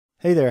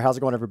Hey there, how's it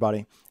going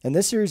everybody? In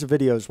this series of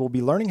videos, we'll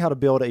be learning how to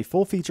build a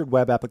full-featured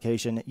web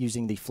application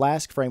using the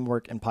Flask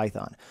framework in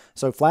Python.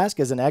 So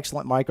Flask is an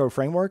excellent micro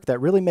framework that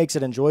really makes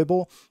it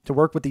enjoyable to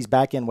work with these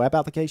back-end web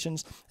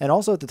applications. And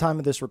also at the time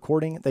of this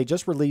recording, they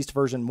just released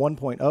version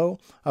 1.0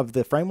 of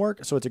the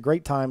framework, so it's a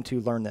great time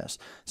to learn this.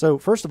 So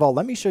first of all,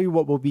 let me show you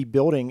what we'll be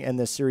building in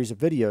this series of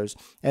videos,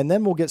 and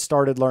then we'll get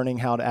started learning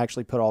how to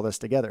actually put all this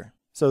together.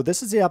 So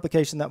this is the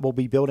application that we'll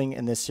be building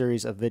in this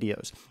series of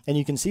videos. And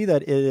you can see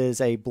that it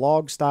is a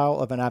blog style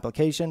of an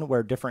application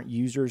where different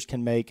users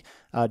can make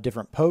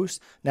different posts.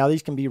 Now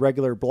these can be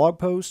regular blog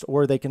posts,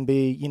 or they can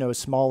be,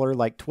 smaller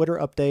like Twitter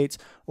updates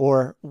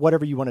or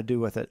whatever you want to do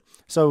with it.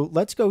 So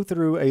let's go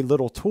through a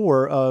little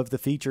tour of the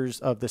features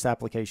of this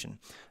application.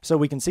 So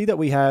we can see that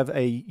we have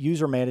a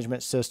user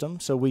management system,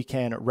 so we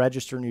can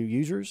register new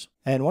users.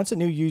 And once a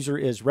new user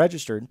is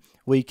registered,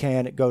 we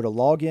can go to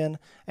login,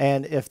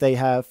 and if they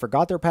have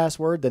forgot their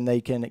password, then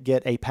they can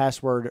get a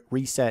password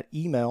reset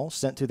email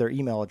sent to their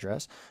email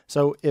address.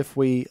 So if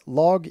we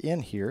log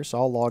in here, so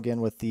I'll log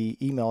in with the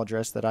email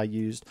address that I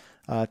used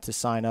to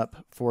sign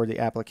up for the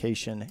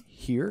application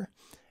here.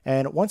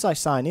 And once I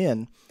sign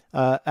in,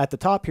 at the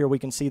top here, we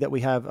can see that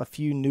we have a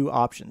few new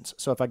options.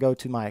 So if I go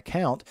to my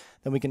account,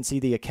 then we can see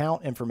the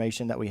account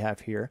information that we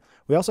have here.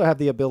 We also have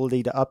the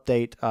ability to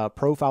update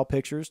profile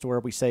pictures to where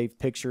we save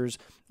pictures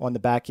on the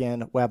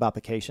back-end web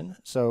application.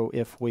 So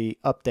if we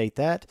update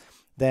that,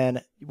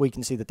 then we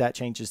can see that that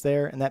changes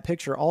there. And that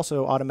picture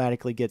also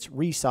automatically gets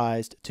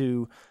resized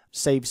to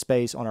save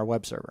space on our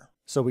web server.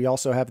 So we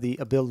also have the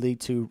ability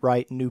to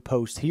write new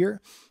posts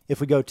here.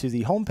 If we go to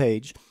the home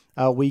page,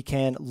 we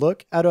can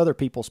look at other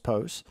people's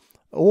posts.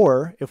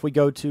 Or if we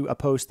go to a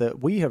post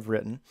that we have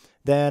written,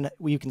 then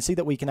you can see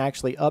that we can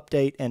actually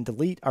update and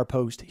delete our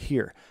post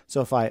here. So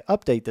if I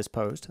update this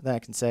post, then I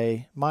can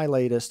say my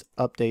latest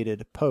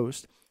updated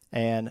post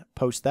and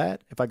post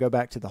that. If I go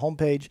back to the home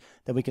page,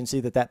 then we can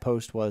see that that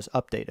post was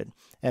updated.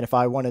 And if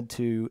I wanted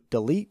to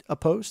delete a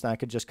post, then I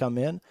could just come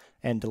in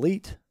and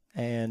delete,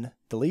 and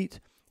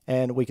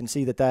we can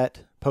see that that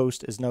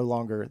post is no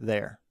longer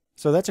there.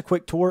 So that's a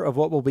quick tour of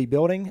what we'll be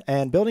building,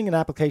 and building an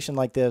application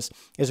like this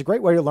is a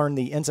great way to learn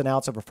the ins and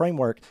outs of a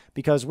framework,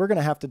 because we're going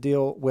to have to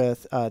deal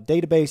with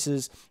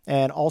databases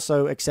and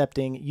also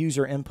accepting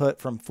user input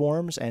from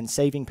forms and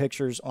saving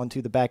pictures onto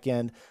the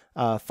backend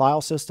file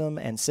system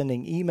and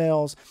sending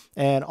emails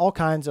and all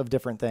kinds of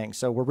different things.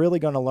 So we're really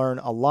going to learn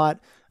a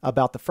lot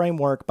about the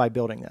framework by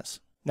building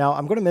this. Now,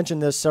 I'm going to mention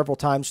this several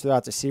times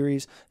throughout the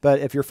series, but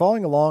if you're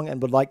following along and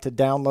would like to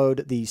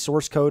download the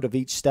source code of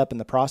each step in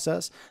the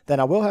process, then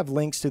I will have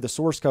links to the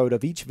source code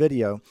of each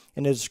video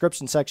in the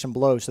description section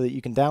below so that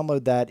you can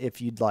download that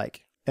if you'd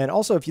like. And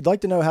also, if you'd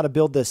like to know how to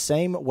build this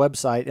same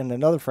website in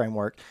another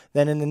framework,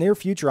 then in the near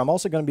future, I'm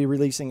also going to be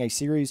releasing a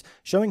series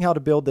showing how to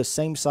build this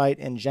same site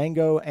in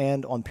Django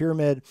and on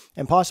Pyramid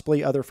and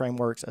possibly other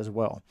frameworks as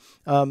well.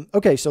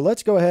 Okay, so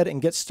let's go ahead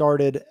and get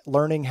started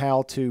learning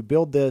how to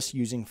build this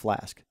using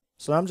Flask.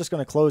 So I'm just going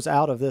to close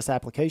out of this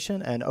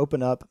application and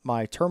open up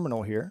my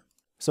terminal here.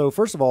 So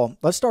first of all,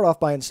 let's start off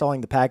by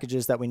installing the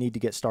packages that we need to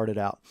get started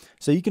out.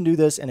 So you can do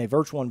this in a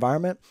virtual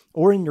environment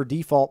or in your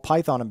default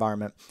Python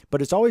environment,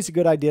 but it's always a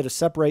good idea to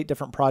separate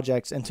different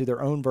projects into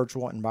their own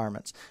virtual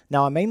environments.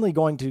 Now, I'm mainly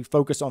going to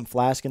focus on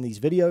Flask in these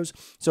videos,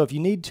 so if you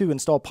need to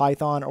install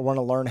Python or want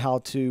to learn how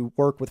to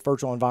work with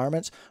virtual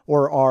environments,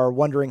 or are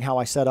wondering how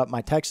I set up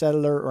my text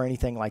editor or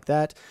anything like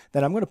that,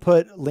 then I'm going to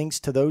put links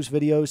to those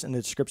videos in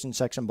the description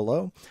section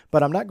below,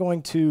 but I'm not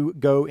going to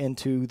go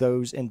into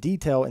those in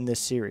detail in this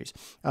series.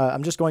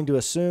 I'm just going to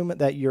assume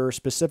that you're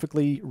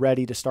specifically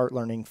ready to start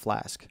learning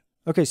Flask.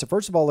 Okay, so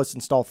first of all, let's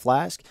install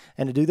Flask.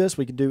 And to do this,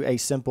 we can do a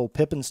simple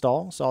pip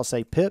install. So I'll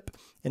say pip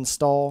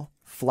install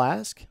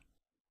Flask.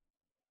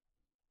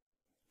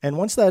 And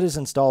once that is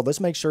installed,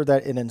 let's make sure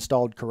that it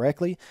installed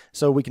correctly.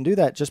 So we can do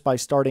that just by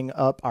starting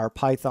up our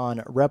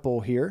Python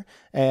REPL here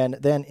and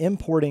then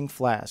importing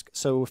Flask.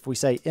 So if we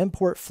say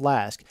import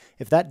Flask,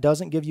 if that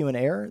doesn't give you an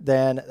error,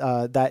 then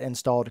that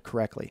installed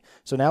correctly.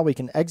 So now we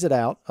can exit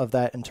out of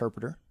that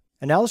interpreter.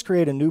 And now let's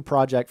create a new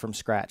project from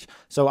scratch.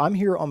 So I'm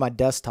here on my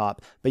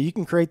desktop, but you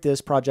can create this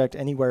project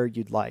anywhere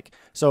you'd like.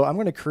 So I'm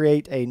going to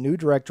create a new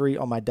directory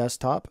on my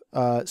desktop.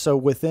 So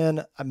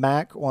within a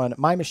Mac on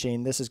my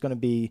machine, this is going to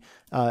be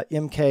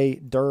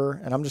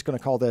mkdir, and I'm just going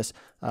to call this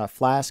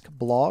Flask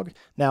blog.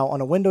 Now on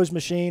a Windows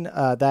machine,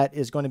 that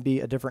is going to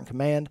be a different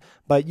command,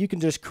 but you can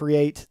just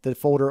create the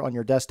folder on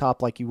your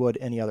desktop like you would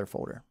any other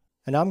folder.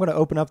 And now I'm going to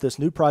open up this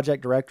new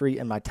project directory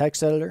in my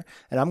text editor,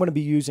 and I'm going to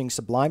be using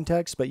Sublime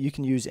Text, but you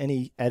can use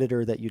any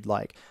editor that you'd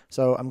like.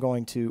 So I'm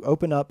going to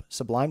open up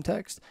Sublime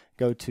Text,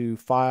 go to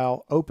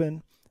File,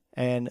 Open,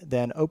 and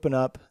then open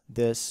up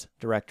this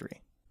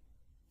directory.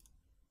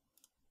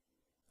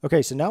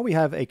 Okay, so now we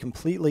have a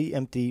completely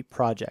empty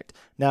project.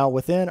 Now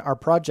within our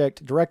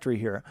project directory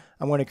here,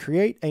 I'm going to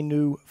create a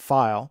new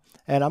file,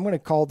 and I'm going to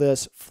call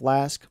this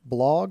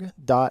flaskblog.py.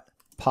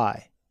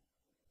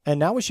 And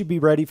now we should be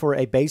ready for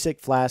a basic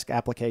Flask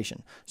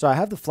application. So I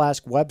have the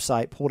Flask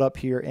website pulled up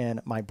here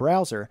in my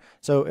browser.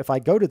 So if I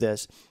go to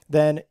this,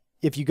 then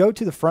if you go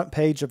to the front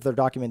page of their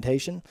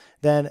documentation,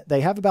 then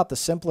they have about the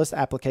simplest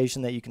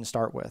application that you can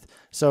start with.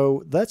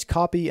 So let's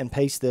copy and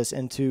paste this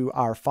into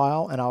our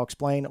file, and I'll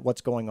explain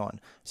what's going on.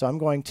 So I'm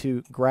going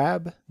to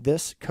grab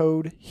this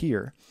code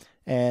here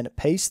and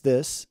paste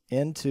this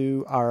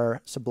into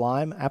our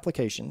Sublime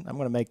application. I'm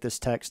going to make this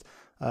text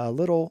a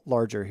little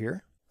larger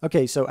here.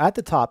 Okay, so at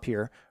the top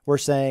here, we're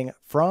saying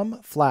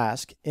from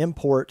Flask,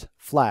 import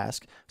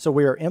Flask. So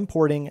we are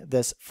importing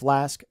this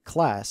Flask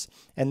class,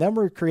 and then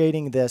we're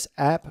creating this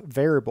app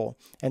variable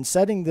and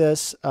setting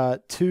this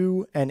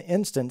to an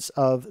instance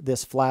of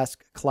this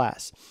Flask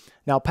class.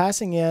 Now,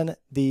 passing in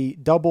the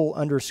double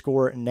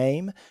underscore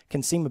name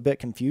can seem a bit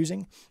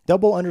confusing.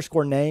 Double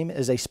underscore name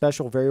is a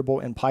special variable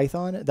in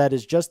Python that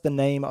is just the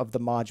name of the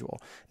module.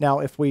 Now,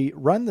 if we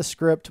run the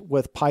script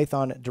with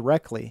Python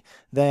directly,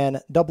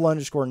 then double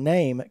underscore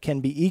name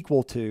can be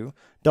equal to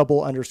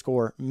double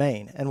underscore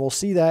main, and we'll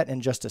see that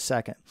in just a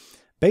second.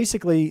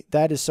 Basically,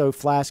 that is so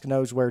Flask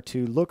knows where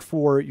to look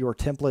for your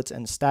templates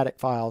and static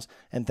files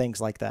and things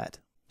like that.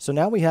 So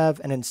now we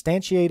have an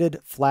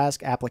instantiated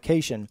Flask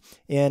application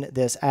in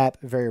this app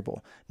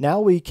variable. Now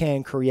we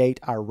can create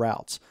our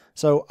routes.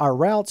 So our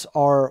routes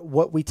are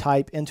what we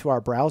type into our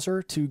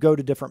browser to go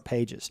to different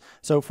pages.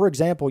 So for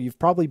example, you've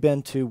probably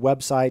been to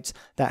websites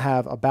that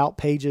have about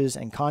pages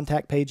and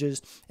contact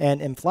pages.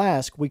 And in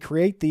Flask, we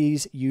create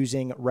these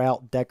using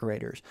route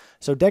decorators.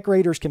 So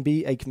decorators can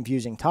be a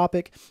confusing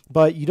topic,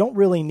 but you don't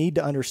really need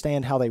to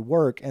understand how they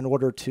work in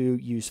order to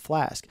use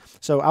Flask.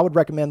 So I would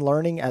recommend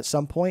learning at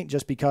some point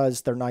just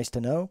because they're nice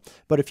to know.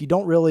 But if you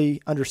don't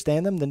really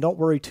understand them, then don't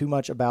worry too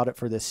much about it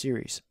for this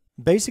series.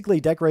 Basically,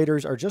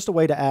 decorators are just a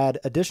way to add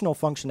additional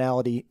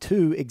functionality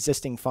to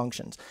existing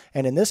functions.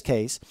 And in this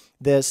case,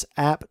 this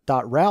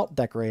app.route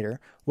decorator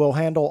will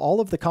handle all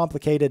of the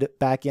complicated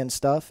backend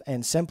stuff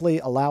and simply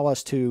allow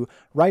us to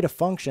write a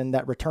function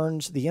that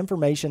returns the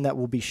information that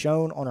will be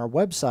shown on our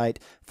website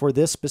for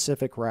this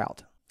specific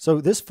route. So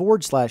this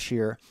 /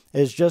 here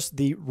is just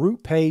the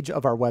root page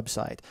of our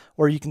website,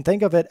 or you can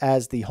think of it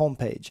as the home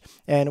page.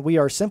 And we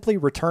are simply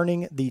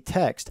returning the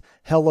text,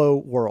 hello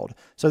world.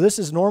 So this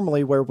is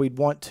normally where we'd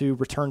want to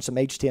return some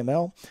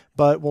HTML,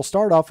 but we'll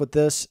start off with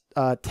this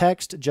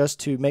text just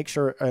to make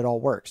sure it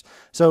all works.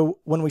 So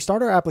when we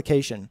start our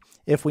application,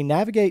 if we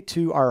navigate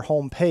to our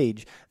home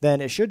page, then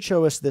it should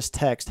show us this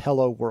text,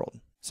 hello world.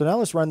 So now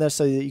let's run this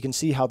so that you can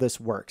see how this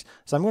works.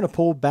 So I'm going to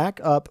pull back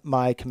up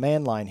my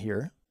command line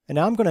here. And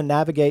now I'm going to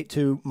navigate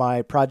to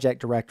my project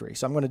directory.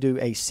 So I'm going to do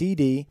a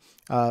cd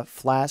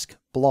flask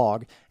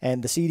blog,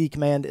 and the cd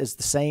command is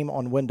the same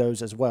on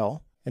Windows as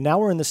well. And now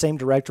we're in the same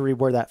directory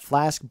where that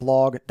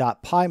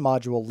flaskblog.py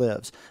module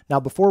lives.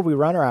 Now, before we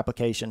run our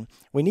application,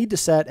 we need to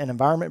set an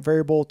environment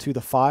variable to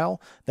the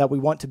file that we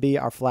want to be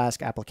our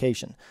Flask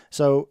application.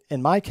 So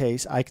in my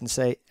case, I can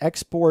say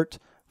export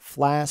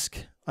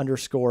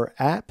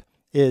flask_app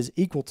is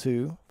equal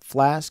to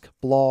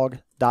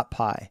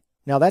flaskblog.py.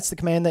 Now that's the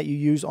command that you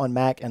use on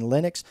Mac and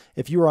Linux.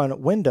 If you are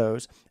on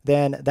Windows,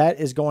 then that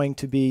is going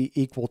to be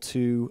equal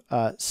to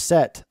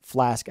set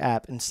Flask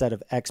app instead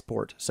of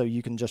export. So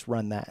you can just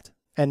run that.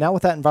 And now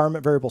with that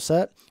environment variable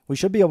set, we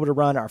should be able to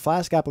run our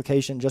Flask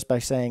application just by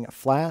saying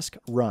flask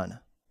run.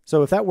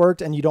 So if that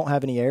worked and you don't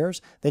have any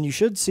errors, then you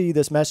should see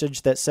this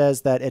message that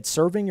says that it's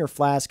serving your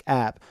Flask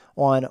app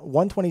on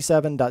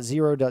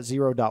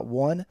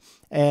 127.0.0.1,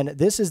 and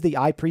this is the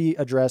IP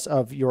address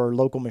of your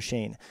local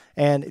machine.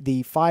 And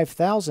the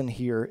 5000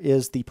 here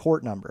is the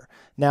port number.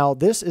 Now,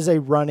 this is a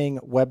running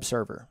web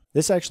server.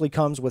 This actually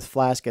comes with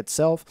Flask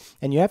itself,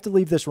 and you have to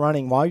leave this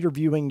running while you're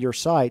viewing your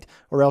site,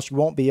 or else you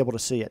won't be able to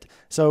see it.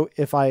 So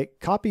if I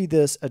copy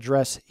this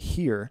address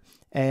here,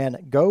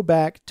 and go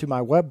back to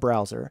my web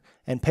browser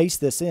and paste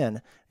this in,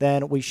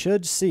 then we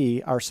should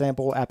see our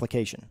sample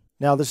application.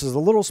 Now this is a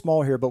little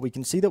small here, but we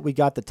can see that we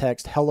got the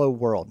text hello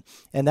world,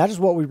 and that is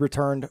what we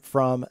returned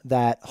from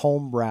that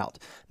home route.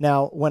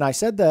 Now when I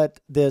said that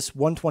this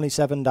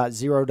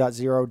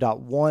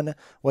 127.0.0.1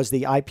 was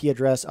the IP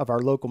address of our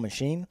local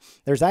machine,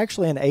 there's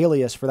actually an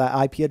alias for that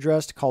IP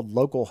address called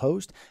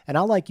localhost, and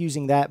I like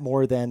using that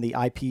more than the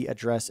IP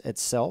address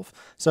itself.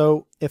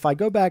 So if I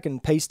go back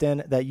and paste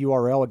in that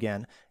URL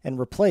again and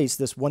replace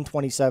this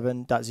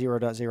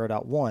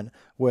 127.0.0.1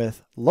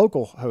 with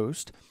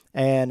localhost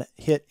and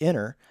hit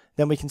enter,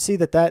 then we can see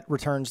that that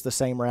returns the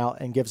same route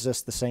and gives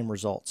us the same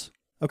results.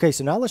 Okay,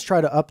 so now let's try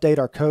to update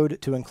our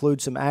code to include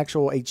some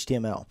actual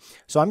HTML.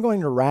 So I'm going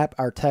to wrap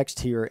our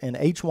text here in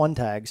H1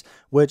 tags,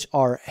 which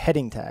are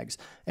heading tags.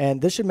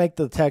 And this should make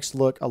the text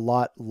look a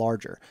lot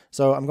larger.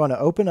 So I'm going to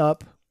open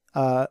up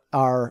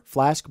our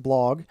Flask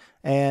blog,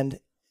 and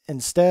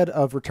instead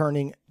of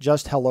returning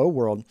just hello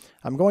world,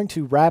 I'm going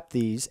to wrap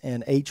these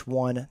in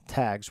H1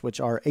 tags, which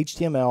are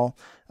HTML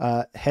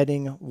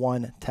heading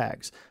 1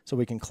 tags. So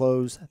we can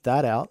close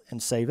that out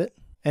and save it.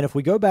 And if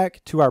we go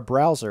back to our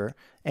browser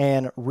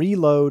and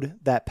reload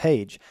that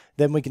page,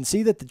 then we can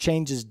see that the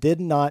changes did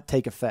not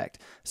take effect.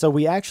 So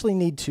we actually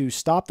need to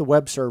stop the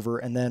web server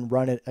and then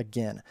run it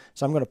again.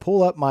 So I'm going to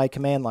pull up my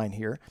command line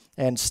here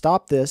and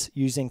stop this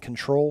using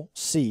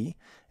Control-C.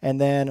 and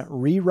then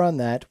rerun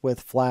that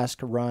with Flask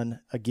run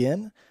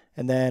again,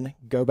 and then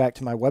go back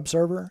to my web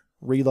server,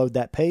 reload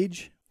that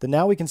page. Then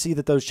now we can see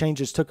that those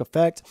changes took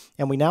effect,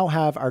 and we now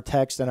have our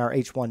text and our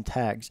H1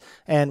 tags.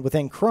 And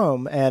within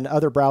Chrome and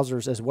other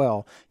browsers as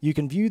well, you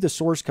can view the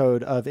source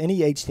code of any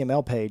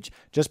HTML page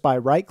just by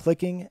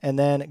right-clicking and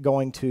then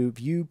going to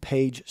View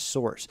Page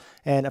Source.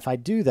 And if I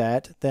do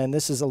that, then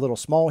this is a little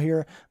small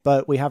here,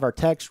 but we have our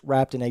text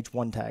wrapped in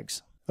H1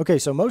 tags. Okay,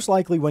 so most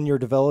likely when you're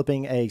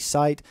developing a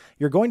site,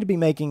 you're going to be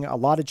making a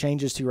lot of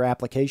changes to your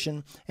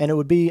application, and it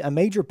would be a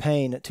major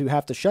pain to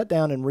have to shut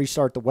down and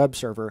restart the web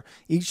server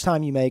each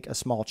time you make a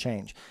small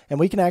change. And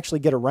we can actually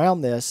get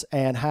around this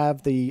and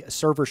have the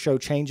server show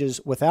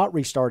changes without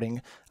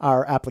restarting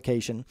our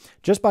application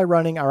just by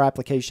running our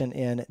application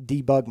in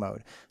debug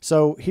mode.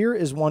 So here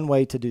is one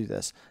way to do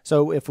this.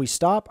 So if we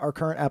stop our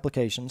current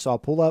application, so I'll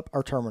pull up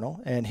our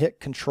terminal and hit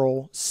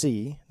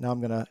Control-C. Now I'm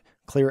going to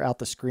clear out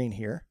the screen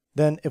here.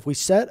 Then if we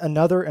set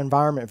another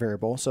environment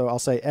variable, so I'll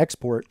say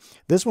export,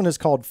 this one is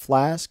called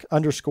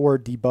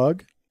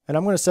flask_debug, and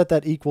I'm going to set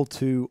that equal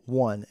to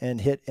 1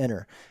 and hit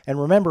enter.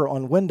 And remember,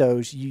 on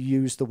Windows, you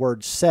use the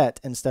word set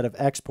instead of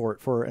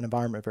export for an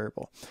environment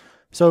variable.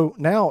 So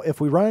now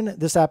if we run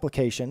this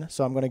application,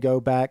 so I'm going to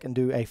go back and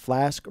do a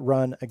Flask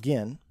run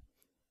again,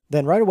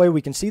 then right away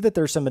we can see that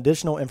there's some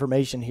additional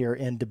information here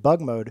in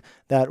debug mode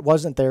that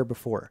wasn't there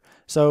before.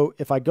 So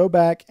if I go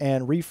back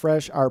and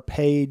refresh our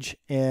page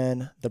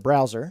in the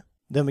browser,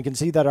 then we can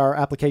see that our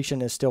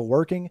application is still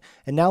working.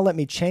 And now let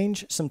me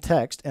change some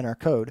text in our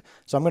code.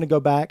 So I'm going to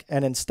go back,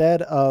 and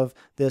instead of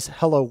this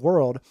hello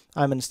world,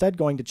 I'm instead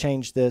going to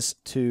change this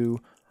to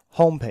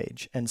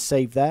homepage and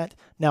save that.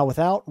 Now,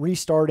 without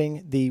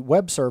restarting the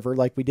web server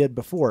like we did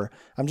before,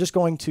 I'm just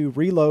going to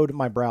reload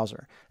my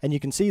browser. And you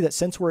can see that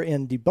since we're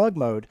in debug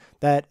mode,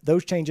 that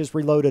those changes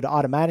reloaded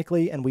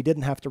automatically and we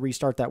didn't have to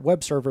restart that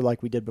web server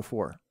like we did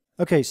before.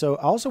 Okay, so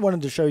I also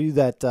wanted to show you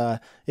that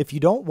if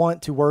you don't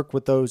want to work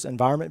with those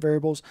environment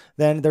variables,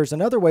 then there's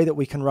another way that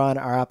we can run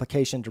our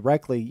application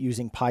directly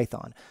using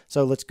Python.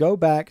 So let's go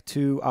back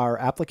to our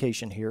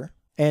application here.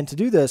 And to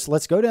do this,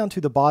 let's go down to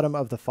the bottom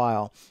of the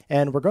file,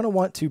 and we're going to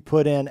want to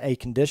put in a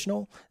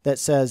conditional that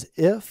says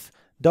if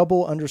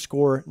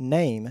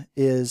 _name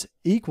is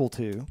equal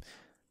to,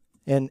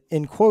 and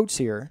in quotes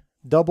here,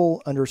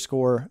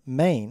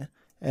 _main,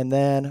 and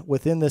then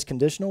within this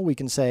conditional we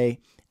can say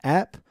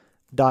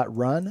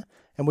app.run,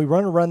 and we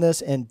want to run this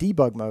in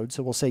debug mode,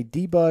 so we'll say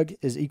debug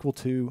is equal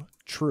to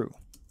true.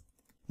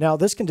 Now,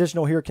 this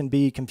conditional here can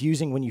be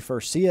confusing when you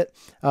first see it.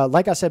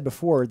 Like I said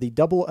before, the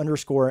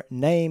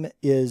 _name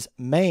is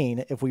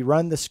main if we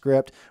run the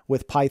script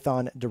with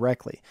Python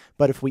directly.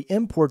 But if we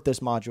import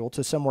this module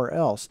to somewhere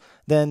else,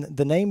 then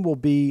the name will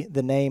be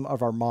the name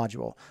of our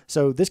module.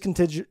 So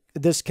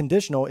this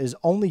conditional is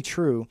only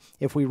true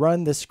if we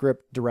run this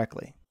script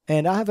directly.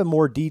 And I have a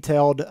more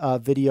detailed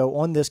video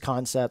on this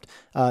concept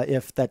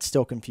if that's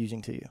still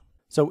confusing to you.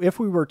 So if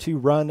we were to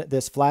run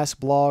this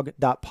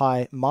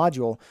flaskblog.py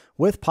module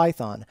with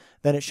Python,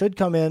 then it should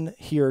come in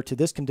here to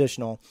this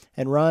conditional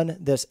and run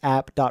this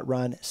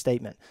app.run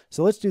statement.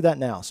 So let's do that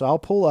now. So I'll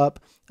pull up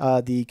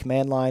the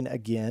command line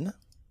again,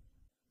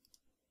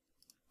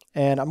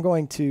 and I'm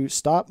going to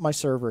stop my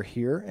server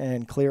here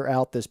and clear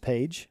out this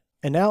page.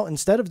 And now,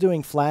 instead of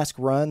doing Flask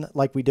run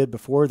like we did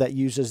before that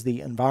uses the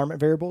environment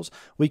variables,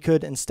 we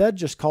could instead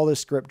just call this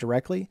script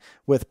directly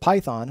with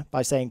Python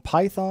by saying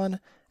Python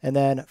and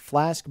then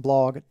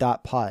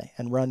flaskblog.py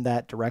and run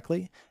that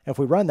directly. And if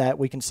we run that,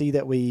 we can see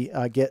that we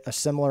get a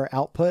similar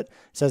output. It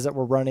says that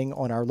we're running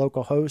on our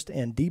local host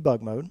in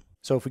debug mode.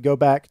 So if we go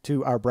back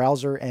to our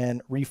browser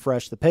and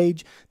refresh the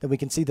page, then we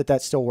can see that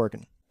that's still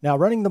working. Now,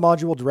 running the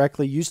module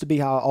directly used to be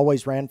how I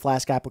always ran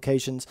Flask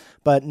applications,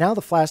 but now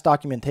the Flask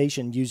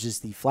documentation uses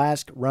the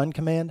Flask run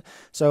command,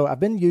 so I've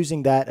been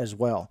using that as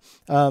well.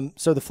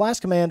 So the Flask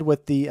command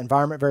with the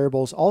environment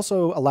variables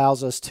also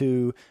allows us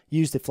to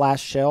use the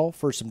Flask shell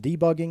for some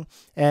debugging,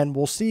 and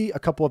we'll see a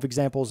couple of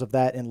examples of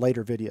that in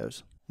later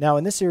videos. Now,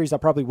 in this series, I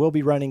probably will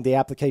be running the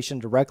application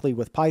directly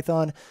with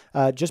Python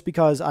just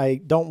because I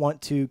don't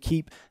want to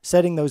keep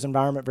setting those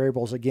environment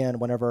variables again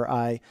whenever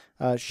I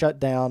shut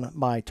down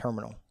my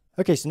terminal.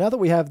 Okay, so now that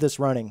we have this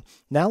running,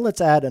 now let's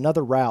add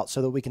another route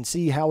so that we can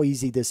see how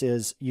easy this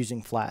is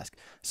using Flask.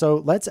 So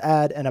let's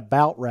add an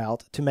about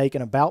route to make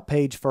an about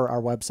page for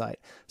our website.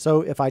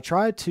 So if I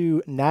try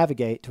to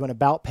navigate to an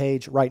about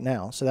page right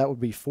now, so that would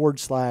be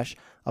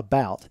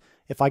 /about.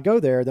 If I go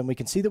there, then we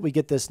can see that we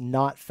get this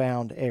not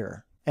found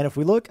error. And if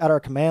we look at our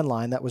command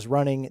line that was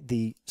running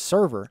the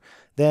server,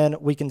 then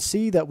we can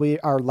see that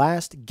our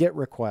last GET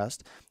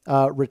request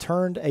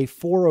returned a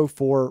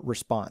 404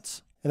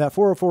 response. And that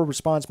 404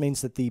 response means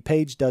that the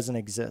page doesn't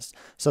exist.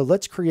 So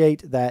let's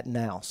create that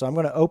now. So I'm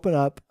going to open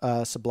up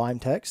Sublime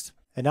Text.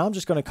 And now I'm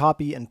just going to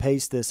copy and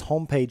paste this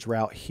homepage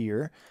route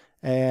here.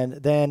 And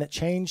then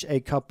change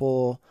a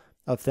couple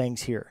of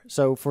things here.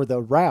 So for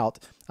the route,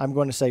 I'm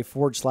going to say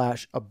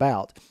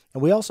 /about.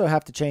 And we also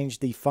have to change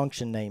the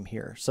function name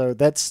here. So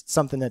that's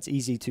something that's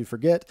easy to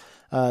forget.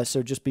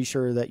 So just be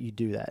sure that you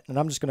do that. And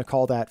I'm just going to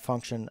call that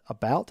function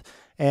about.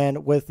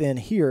 And within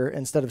here,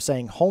 instead of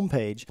saying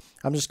homepage,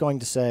 I'm just going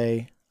to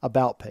say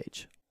about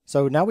page.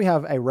 So now we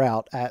have a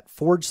route at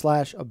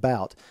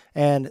 /about,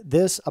 and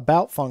this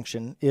about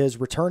function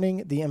is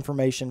returning the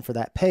information for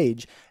that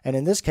page. And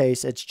in this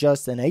case, it's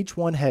just an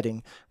H1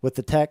 heading with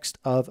the text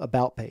of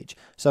about page.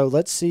 So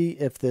let's see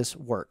if this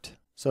worked.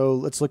 So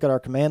let's look at our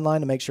command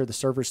line to make sure the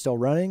server is still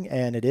running,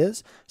 and it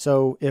is.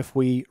 So if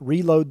we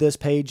reload this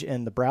page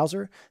in the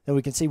browser, then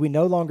we can see we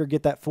no longer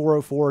get that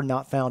 404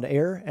 not found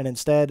error, and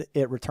instead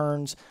it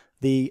returns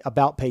the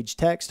about page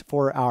text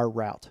for our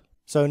route.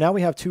 So now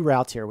we have two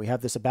routes here. We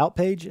have this about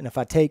page, and if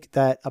I take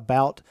that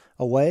about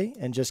away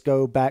and just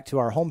go back to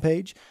our home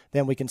page,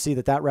 then we can see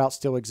that that route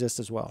still exists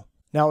as well.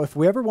 Now, if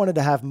we ever wanted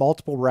to have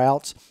multiple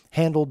routes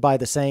handled by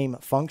the same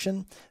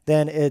function,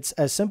 then it's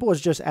as simple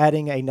as just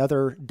adding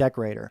another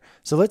decorator.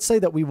 So let's say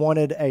that we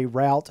wanted a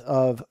route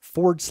of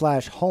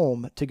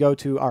 /home to go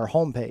to our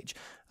home page,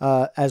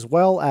 as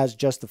well as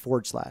just the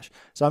 /.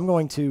 So I'm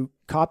going to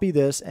copy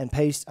this and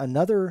paste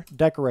another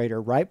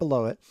decorator right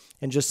below it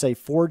and just say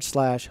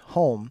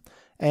 /home.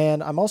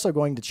 And I'm also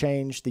going to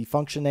change the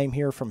function name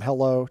here from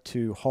hello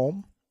to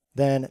home.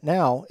 Then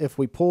now, if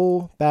we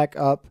pull back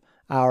up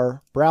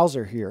our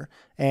browser here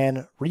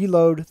and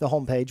reload the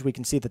home page, we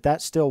can see that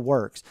that still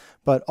works.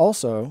 But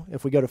also,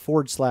 if we go to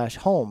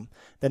 /home,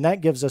 then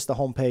that gives us the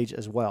home page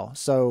as well.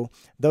 So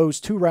those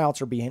two routes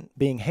are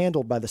being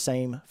handled by the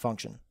same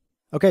function.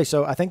 Okay,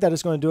 so I think that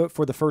is going to do it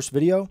for the first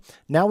video.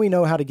 Now we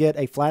know how to get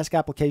a Flask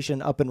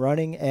application up and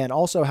running and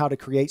also how to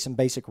create some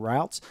basic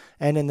routes.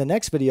 And in the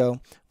next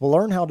video, we'll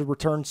learn how to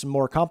return some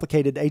more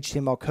complicated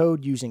HTML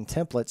code using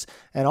templates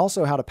and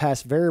also how to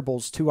pass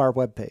variables to our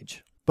web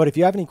page. But if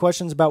you have any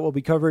questions about what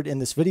we covered in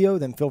this video,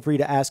 then feel free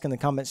to ask in the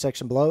comment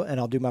section below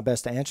and I'll do my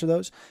best to answer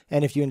those.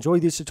 And if you enjoy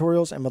these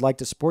tutorials and would like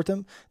to support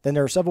them, then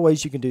there are several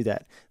ways you can do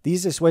that. The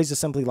easiest way is to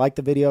simply like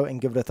the video and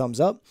give it a thumbs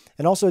up.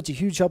 And also it's a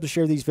huge help to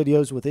share these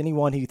videos with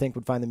anyone who you think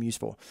would find them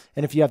useful.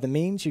 And if you have the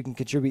means, you can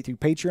contribute through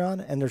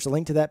Patreon, and there's a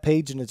link to that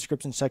page in the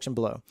description section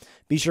below.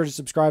 Be sure to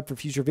subscribe for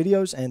future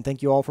videos, and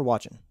thank you all for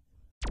watching.